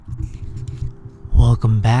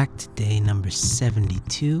Welcome back to day number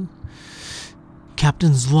 72,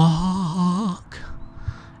 Captain's Log.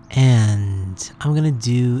 And I'm gonna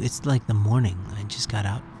it's like the morning. I just got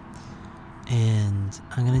up, and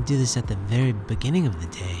I'm gonna do this at the very beginning of the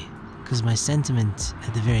day, because my sentiment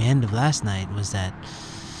at the very end of last night was that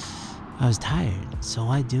I was tired. So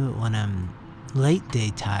why do it when I'm late day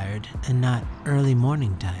tired and not early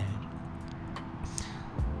morning tired?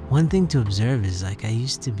 One thing to observe is, I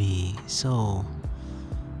used to be so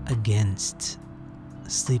against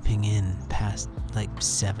sleeping in past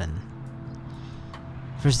 7.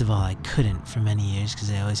 First of all, I couldn't for many years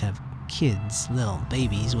because I always have kids, little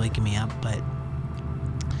babies, waking me up. But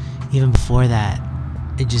even before that,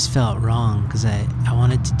 it just felt wrong because I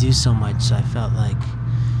wanted to do so much. So I felt like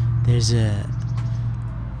there's a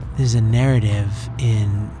narrative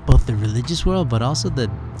in both the religious world, but also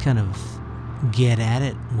the kind of get at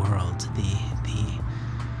it world, the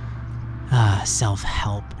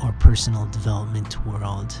self-help or personal development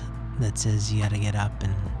world that says you gotta get up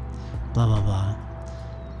and blah blah blah.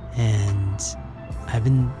 And I've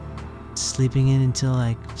been sleeping in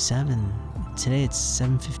until 7. Today it's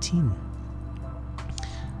 7:15.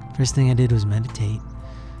 First thing I did was meditate,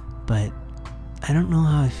 but I don't know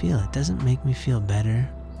how I feel. It doesn't make me feel better,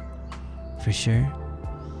 for sure.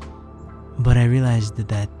 But I realized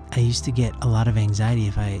that I used to get a lot of anxiety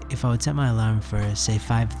if I would set my alarm for, say,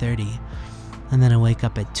 5:30, and then I wake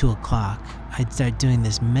up at 2 o'clock. I'd start doing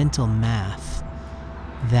this mental math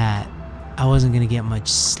that I wasn't going to get much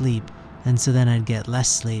sleep, and so then I'd get less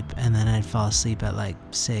sleep, and then I'd fall asleep at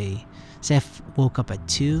say I woke up at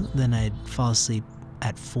 2, then I'd fall asleep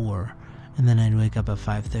at 4, and then I'd wake up at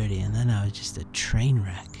 5:30, and then I was just a train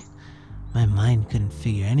wreck. My mind couldn't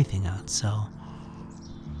figure anything out. So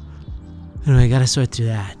anyway, I gotta sort through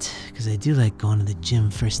that, because I do like going to the gym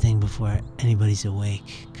first thing before anybody's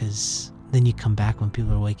awake, because then you come back when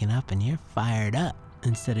people are waking up and you're fired up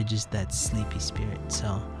instead of just that sleepy spirit.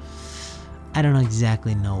 So I don't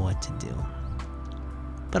exactly know what to do,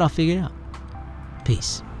 but I'll figure it out.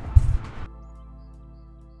 Peace.